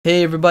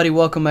Hey everybody,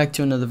 welcome back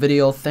to another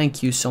video.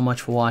 Thank you so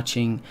much for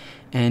watching,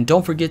 and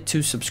don't forget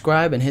to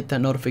subscribe and hit that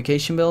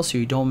notification bell so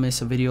you don't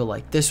miss a video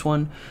like this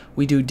one.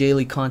 We do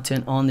daily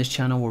content on this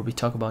channel where we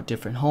talk about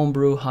different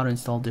homebrew, how to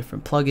install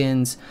different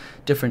plugins,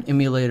 different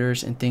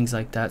emulators and things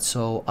like that.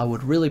 So I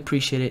would really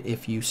appreciate it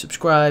if you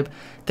subscribe.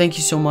 Thank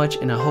you so much,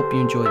 and I hope you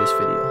enjoy this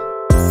video.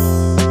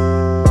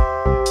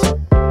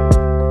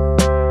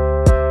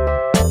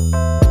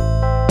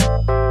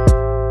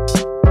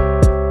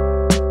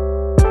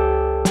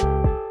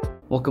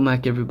 Welcome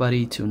back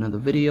everybody to another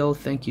video.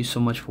 Thank you so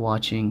much for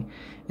watching,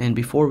 and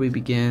before we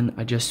begin,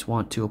 I just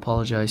want to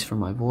apologize for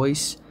my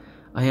voice.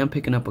 I am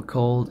picking up a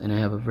cold and I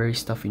have a very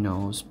stuffy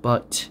nose,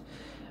 but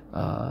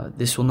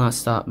this will not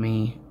stop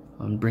me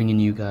on bringing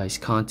you guys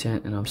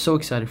content, and I'm so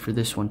excited for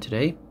this one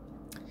today.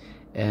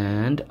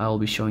 And I will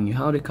be showing you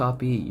how to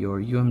copy your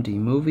UMD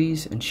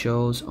movies and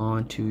shows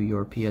onto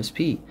your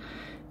PSP.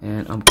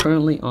 And I'm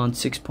currently on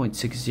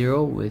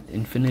 6.60 with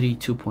Infinity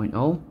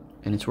 2.0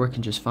 and it's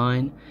working just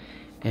fine.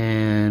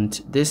 And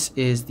this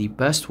is the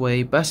best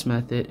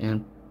method,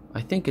 and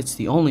I think it's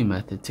the only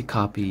method to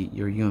copy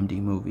your UMD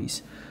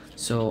movies.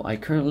 So I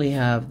currently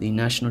have the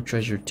National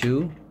Treasure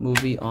 2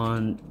 movie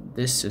on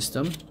this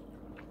system.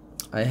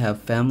 I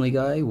have Family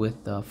Guy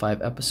with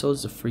 5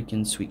 episodes, the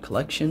freaking sweet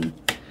collection.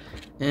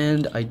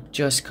 And I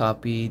just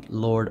copied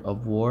Lord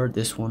of War.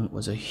 This one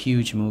was a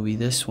huge movie.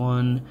 This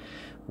one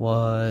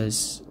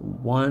was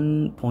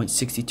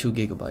 1.62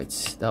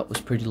 gigabytes. That was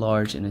pretty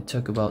large, and it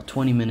took about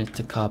 20 minutes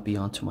to copy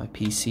onto my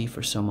PC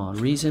for some odd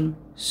reason.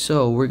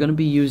 So we're going to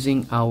be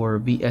using our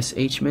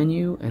VSH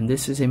menu, and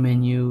this is a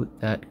menu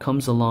that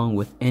comes along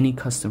with any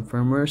custom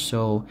firmware.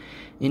 So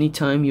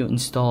anytime you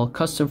install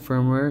custom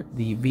firmware,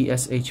 the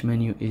VSH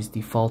menu is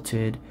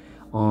defaulted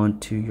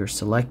onto your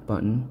select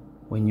button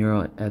when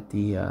you're at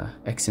the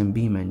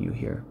XMB menu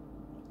here.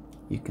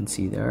 You can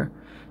see there.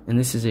 And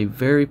this is a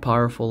very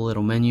powerful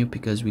little menu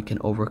because we can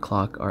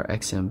overclock our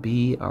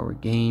XMB, our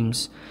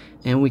games,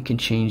 and we can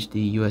change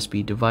the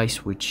USB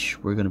device, which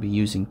we're going to be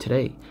using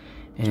today.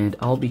 And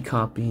I'll be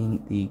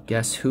copying the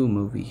Guess Who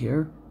movie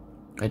here.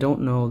 I don't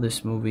know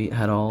this movie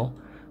at all,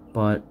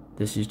 but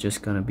this is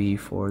just going to be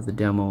for the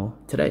demo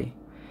today.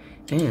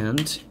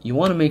 And you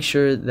want to make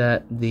sure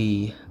that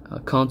the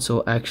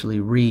console actually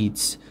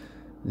reads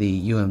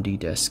the UMD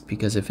disk,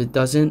 because if it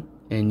doesn't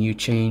and you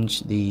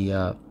change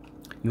the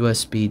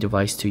USB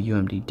device to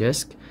UMD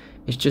disk,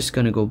 it's just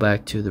going to go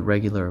back to the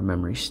regular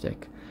memory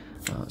stick.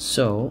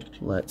 So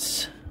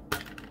let's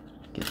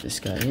get this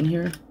guy in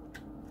here.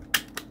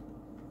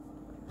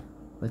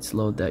 Let's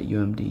load that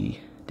UMD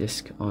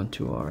disk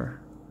onto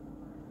our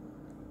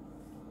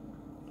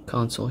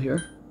console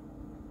here,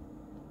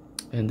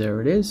 and there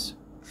it is.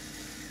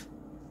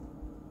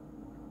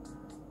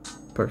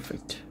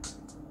 Perfect.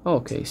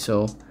 Okay,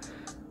 so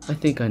I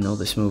think I know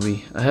this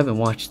movie. I haven't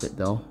watched it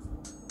though.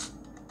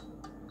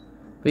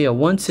 But yeah,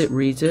 once it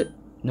reads it,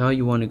 now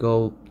you want to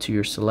go to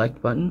your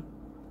select button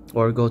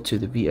or go to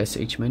the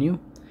VSH menu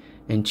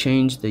and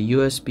change the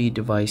USB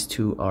device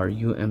to our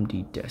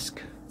UMD disk.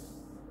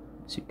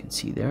 So you can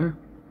see there.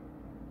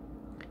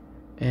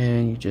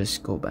 And you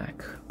just go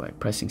back by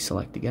pressing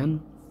select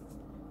again.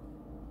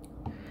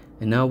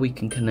 And now we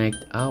can connect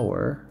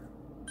our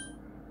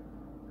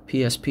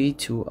PSP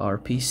to our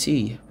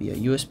PC via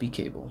USB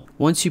cable.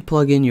 Once you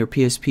plug in your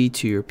PSP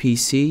to your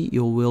PC,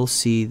 you will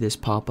see this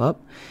pop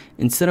up.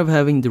 Instead of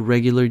having the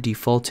regular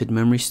defaulted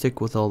memory stick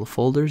with all the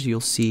folders,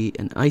 you'll see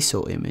an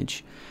ISO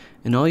image.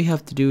 And all you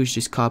have to do is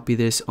just copy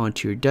this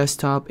onto your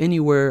desktop,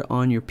 anywhere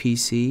on your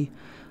PC.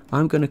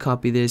 I'm going to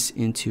copy this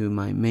into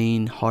my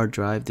main hard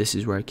drive. This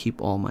is where I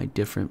keep all my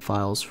different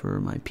files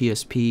for my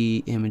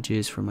PSP,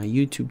 images for my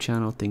YouTube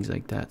channel, things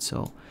like that.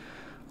 So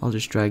I'll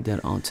just drag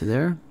that onto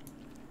there.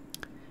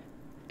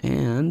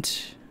 And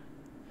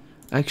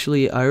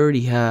actually I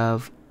already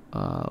have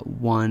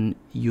one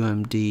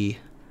UMD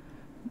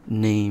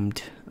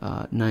named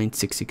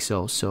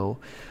 9660, so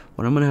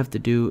what I'm gonna have to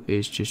do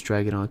is just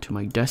drag it onto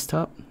my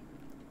desktop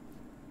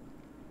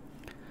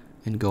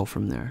and go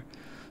from there.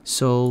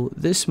 So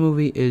this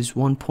movie is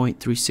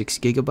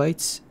 1.36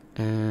 gigabytes,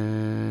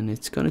 and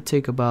it's gonna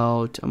take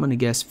about, I'm gonna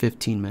guess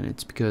 15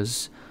 minutes,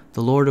 because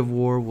the Lord of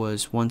War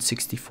was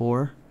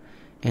 164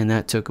 and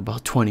that took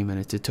about 20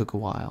 minutes. It took a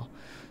while.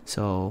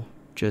 So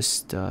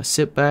just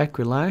sit back,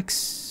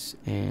 relax,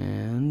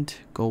 and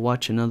go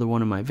watch another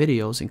one of my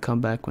videos and come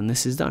back when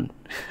this is done.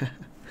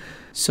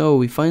 So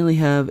we finally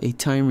have a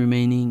time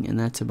remaining, and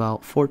that's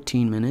about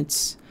 14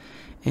 minutes.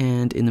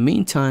 And in the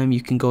meantime,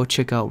 you can go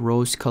check out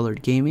Rose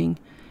Colored Gaming,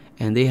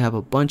 and they have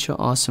a bunch of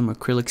awesome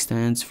acrylic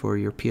stands for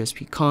your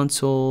PSP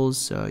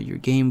consoles, your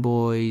Game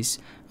Boys,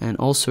 and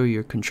also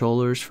your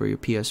controllers for your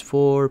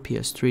PS4,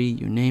 PS3,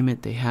 you name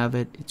it, they have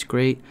it. It's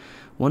great.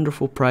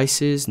 Wonderful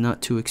prices,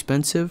 not too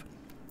expensive.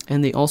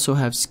 And they also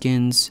have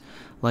skins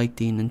like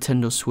the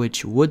Nintendo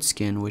Switch wood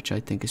skin, which I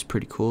think is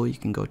pretty cool. You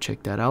can go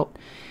check that out.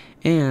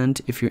 And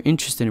if you're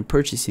interested in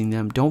purchasing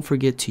them, don't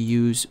forget to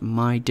use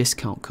my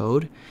discount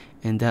code,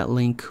 and that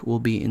link will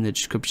be in the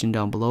description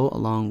down below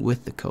along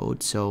with the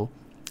code. So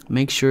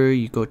make sure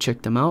you go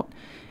check them out.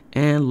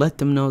 and let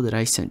them know that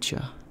I sent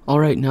you.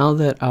 Alright, now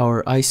that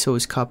our ISO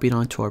is copied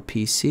onto our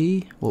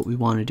PC, what we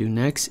want to do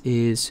next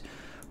is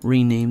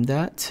rename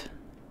that.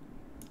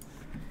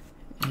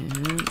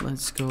 And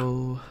let's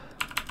go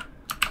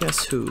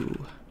Guess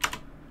Who.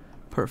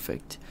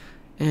 Perfect.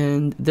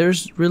 And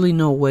there's really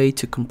no way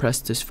to compress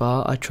this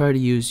file. I try to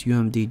use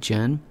UMD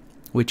Gen,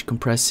 which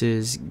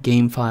compresses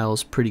game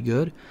files pretty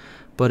good.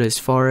 But as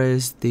far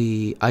as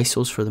the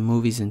ISOs for the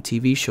movies and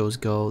TV shows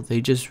go,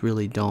 they just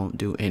really don't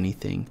do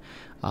anything.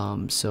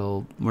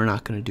 So we're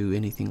not going to do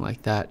anything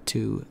like that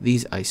to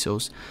these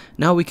ISOs.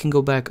 Now we can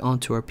go back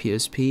onto our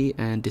PSP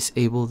and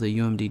disable the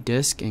UMD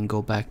disk and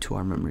go back to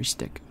our memory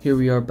stick. Here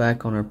we are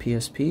back on our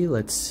PSP.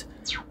 Let's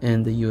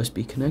end the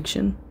USB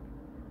connection.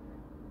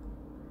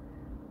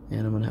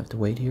 And I'm going to have to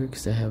wait here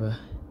because I have a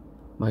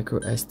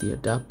micro SD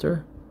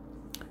adapter.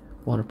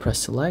 Want to press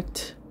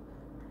select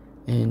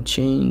and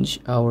change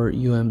our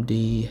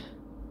USB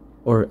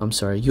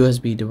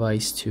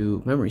device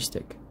to memory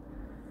stick.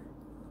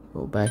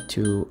 Go back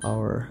to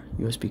our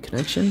USB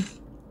connection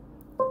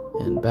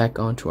and back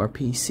onto our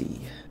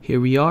PC. Here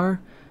we are.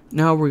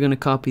 Now we're going to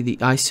copy the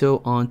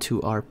ISO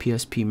onto our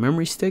PSP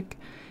memory stick,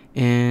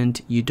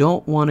 and you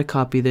don't want to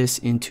copy this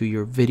into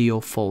your video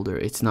folder.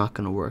 It's not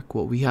going to work.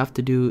 What we have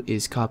to do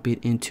is copy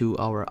it into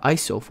our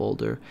ISO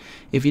folder.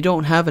 If you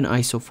don't have an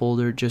ISO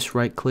folder, just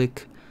right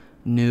click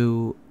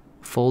new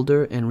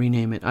folder and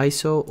rename it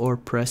ISO, or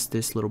press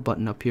this little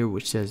button up here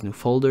which says new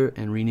folder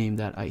and rename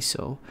that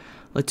ISO.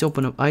 Let's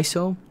open up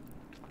ISO,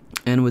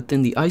 and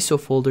within the ISO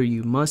folder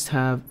you must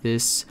have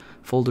this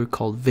folder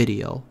called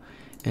video,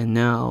 and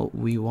now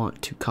we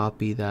want to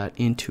copy that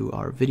into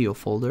our video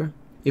folder.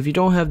 If you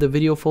don't have the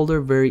video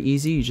folder, very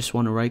easy. You just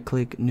want to right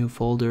click new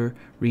folder,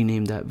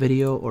 rename that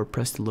video, or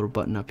press the little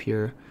button up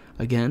here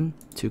again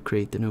to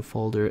create the new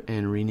folder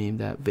and rename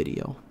that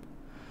video.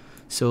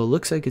 So it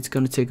looks like it's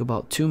going to take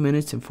about 2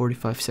 minutes and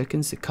 45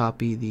 seconds to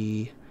copy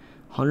the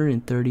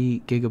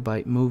 130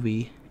 gigabyte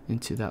movie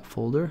into that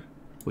folder,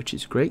 which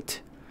is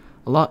great.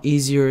 A lot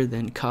easier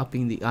than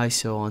copying the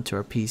ISO onto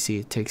our PC.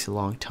 It takes a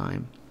long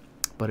time,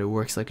 but it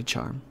works like a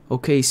charm.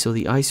 Okay, so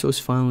the ISO is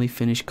finally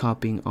finished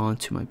copying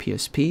onto my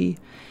PSP,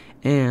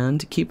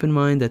 and keep in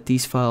mind that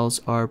these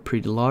files are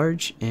pretty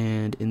large,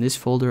 and in this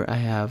folder I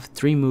have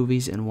 3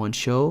 movies and 1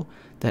 show.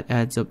 That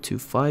adds up to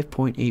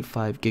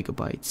 5.85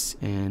 gigabytes,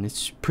 and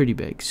it's pretty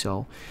big,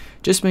 so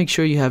just make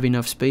sure you have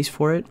enough space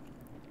for it.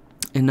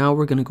 And now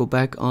we're going to go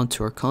back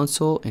onto our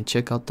console and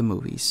check out the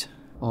movies.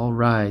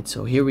 Alright,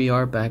 so here we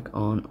are back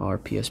on our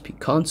PSP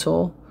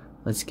console.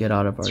 Let's get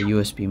out of our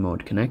USB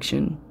mode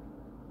connection,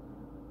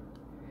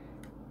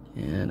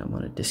 and I'm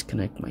going to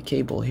disconnect my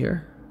cable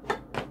here,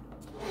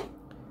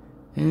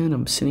 and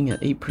I'm sitting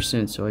at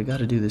 8%, so I got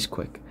to do this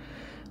quick.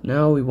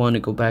 Now we want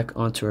to go back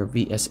onto our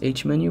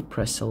VSH menu,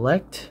 press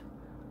select,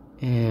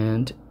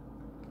 and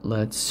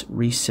let's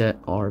reset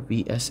our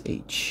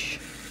VSH.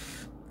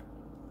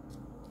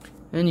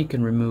 And you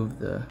can remove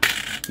the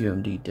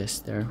UMD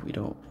disk there, we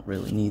don't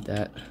really need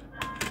that.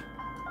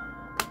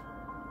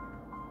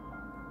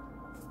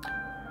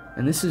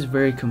 And this is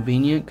very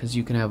convenient because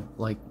you can have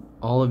like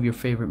all of your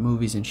favorite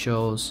movies and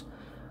shows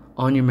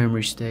on your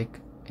memory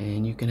stick,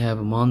 and you can have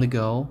them on the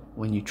go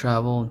when you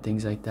travel and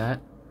things like that.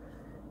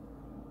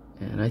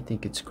 And I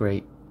think it's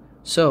great.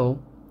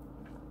 So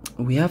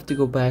we have to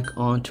go back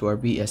onto our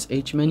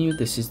VSH menu.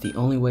 This is the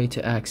only way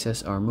to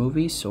access our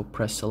movies, so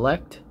press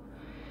select,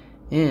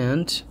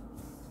 and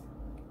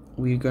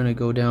we're going to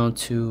go down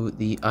to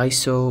the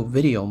ISO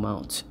video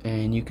mount,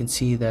 and you can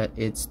see that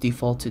it's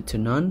defaulted to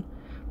none,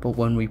 but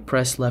when we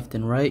press left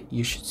and right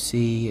you should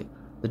see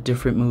the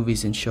different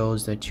movies and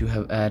shows that you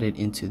have added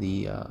into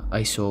the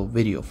ISO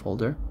video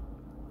folder.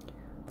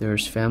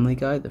 There's Family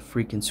Guy, the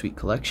Freakin' Sweet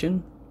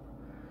Collection.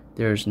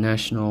 There's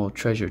National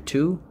Treasure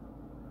 2,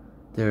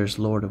 there's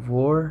Lord of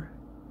War,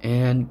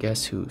 and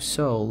Guess Who.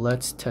 So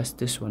let's test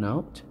this one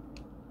out,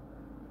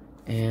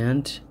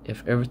 and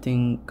if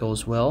everything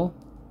goes well,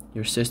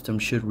 your system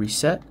should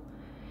reset,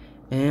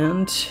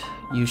 and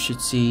you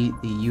should see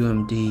the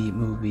UMD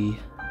movie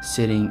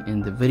sitting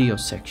in the video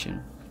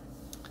section.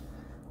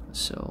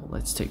 So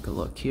let's take a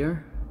look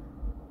here,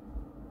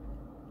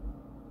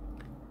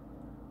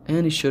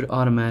 and it should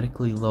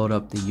automatically load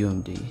up the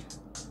UMD.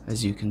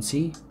 As you can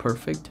see,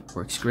 perfect,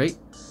 works great.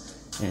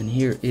 And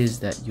here is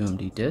that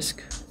UMD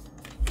disk.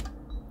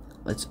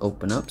 Let's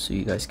open up so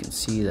you guys can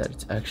see that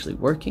it's actually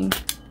working.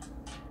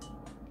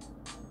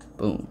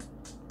 Boom,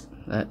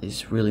 that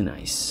is really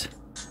nice.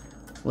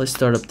 Let's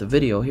start up the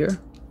video here.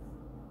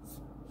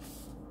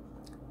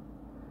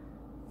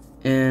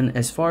 And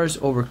as far as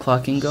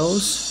overclocking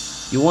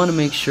goes, you want to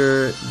make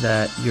sure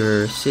that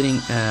you're sitting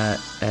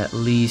at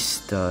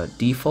least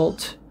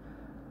default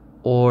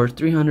or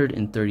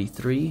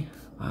 333.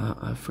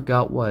 I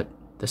forgot what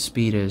the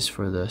speed is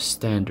for the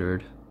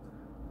standard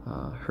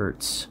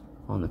hertz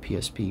on the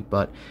PSP,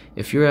 but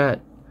if you're at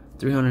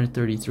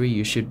 333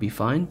 you should be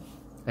fine.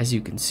 As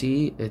you can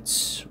see,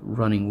 it's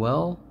running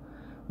well.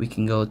 We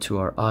can go to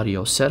our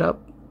audio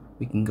setup,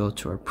 we can go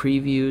to our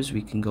previews,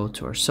 we can go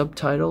to our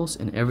subtitles,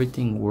 and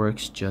everything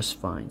works just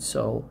fine.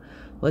 So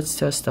let's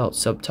test out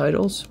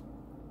subtitles,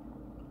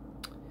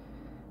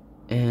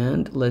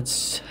 and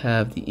let's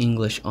have the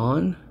English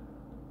on.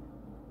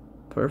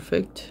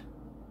 Perfect.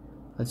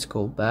 Let's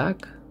go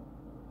back.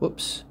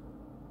 Whoops,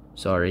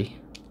 sorry.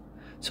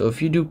 So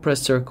if you do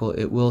press circle,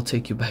 it will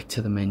take you back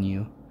to the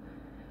menu.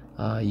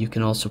 You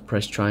can also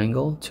press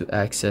triangle to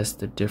access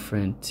the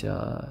different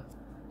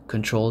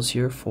controls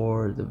here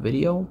for the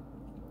video.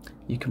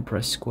 You can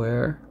press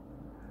square,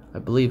 I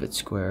believe it's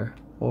square,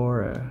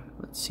 or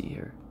let's see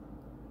here.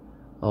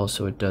 Oh,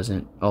 so it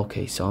doesn't.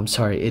 Okay, so I'm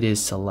sorry, it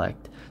is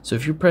select. So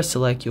if you press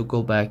select, you'll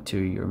go back to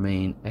your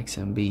main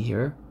XMB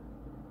here,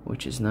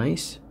 which is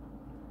nice.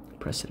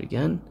 Press it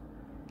again.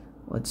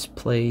 Let's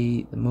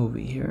play the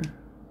movie here.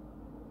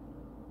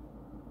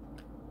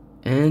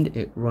 And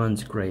it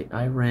runs great.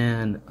 I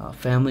ran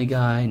Family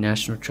Guy,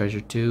 National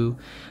Treasure 2.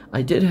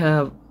 I did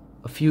have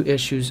a few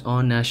issues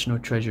on National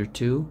Treasure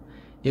 2.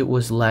 It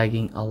was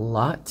lagging a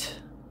lot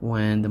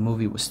when the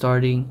movie was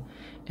starting,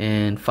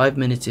 and 5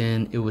 minutes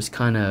in, it was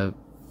a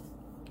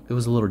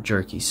little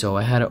jerky, so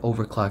I had to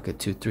overclock it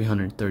to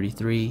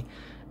 333,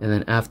 and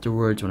then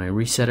afterwards, when I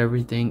reset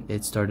everything,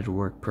 it started to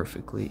work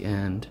perfectly.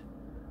 And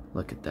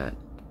look at that,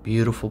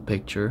 beautiful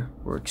picture,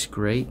 works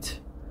great.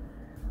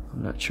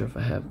 I'm not sure if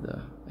I have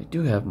I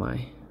do have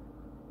my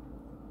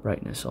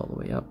brightness all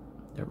the way up.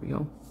 There we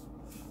go.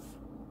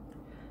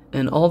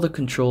 And all the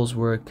controls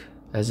work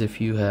as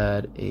if you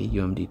had a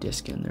UMD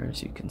disc in there,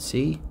 as you can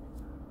see.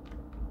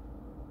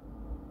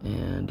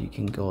 And you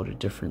can go to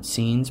different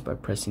scenes by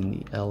pressing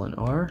the L and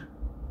R.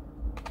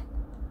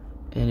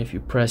 And if you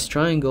press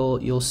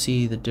triangle, you'll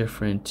see the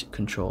different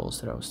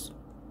controls that I was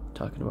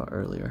talking about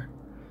earlier,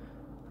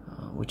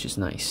 which is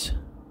nice.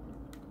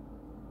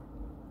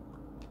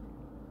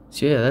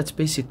 So yeah, that's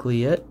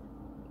basically it.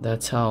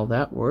 That's how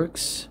that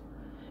works.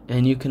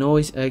 And you can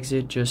always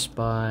exit just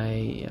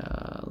by,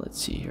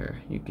 let's see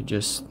here, you could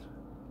just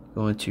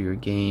go into your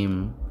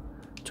game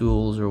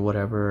tools or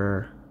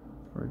whatever,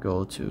 or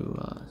go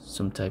to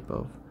some type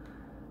of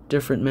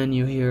different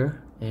menu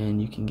here,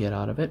 and you can get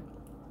out of it.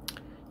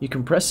 You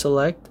can press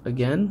select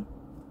again,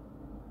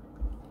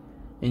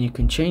 and you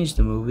can change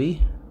the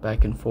movie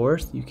back and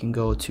forth. You can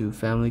go to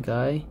Family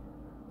Guy,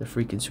 the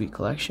Freakin' Sweet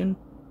Collection,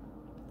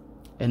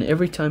 and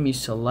every time you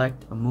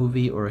select a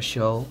movie or a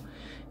show,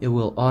 it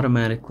will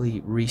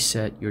automatically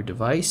reset your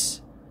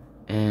device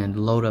and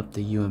load up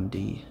the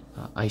UMD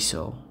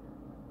ISO,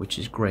 which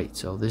is great.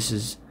 So this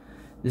is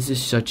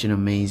such an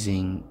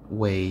amazing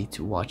way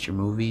to watch your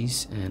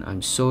movies, and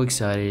I'm so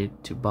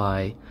excited to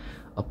buy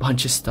a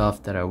bunch of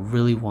stuff that I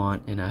really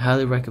want, and I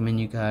highly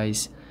recommend you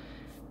guys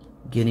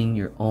getting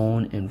your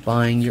own and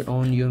buying your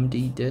own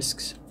UMD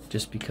discs,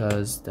 just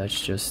because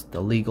that's just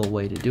the legal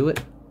way to do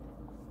it.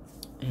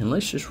 And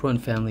let's just run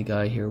Family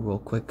Guy here real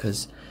quick,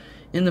 because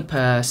in the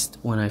past,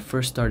 when I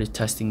first started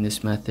testing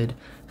this method,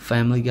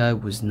 Family Guy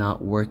was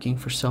not working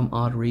for some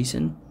odd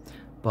reason,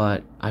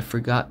 but I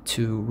forgot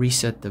to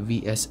reset the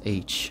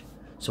VSH.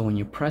 So when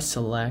you press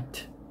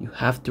select, you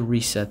have to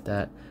reset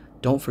that.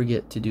 Don't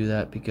forget to do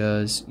that,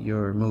 because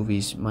your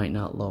movies might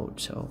not load.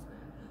 So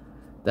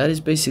that is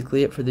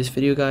basically it for this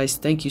video, guys.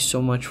 Thank you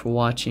so much for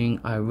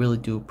watching. I really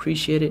do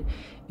appreciate it.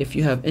 If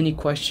you have any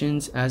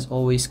questions, as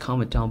always,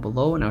 comment down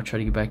below and I'll try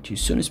to get back to you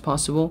as soon as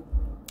possible.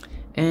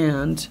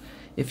 And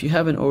if you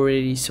haven't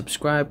already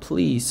subscribed,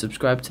 please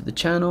subscribe to the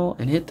channel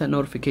and hit that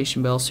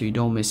notification bell so you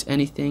don't miss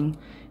anything.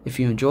 If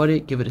you enjoyed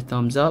it, give it a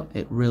thumbs up.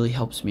 It really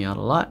helps me out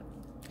a lot.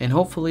 And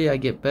hopefully I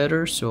get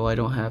better so I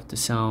don't have to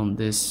sound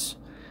this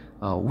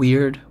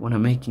weird when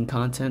I'm making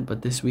content,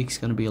 but this week's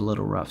going to be a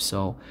little rough.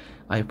 So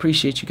I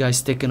appreciate you guys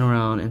sticking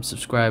around and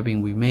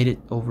subscribing. We made it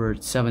over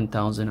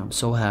 7,000. I'm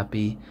so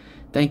happy.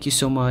 Thank you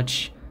so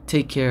much.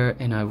 Take care,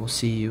 and I will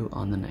see you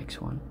on the next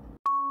one.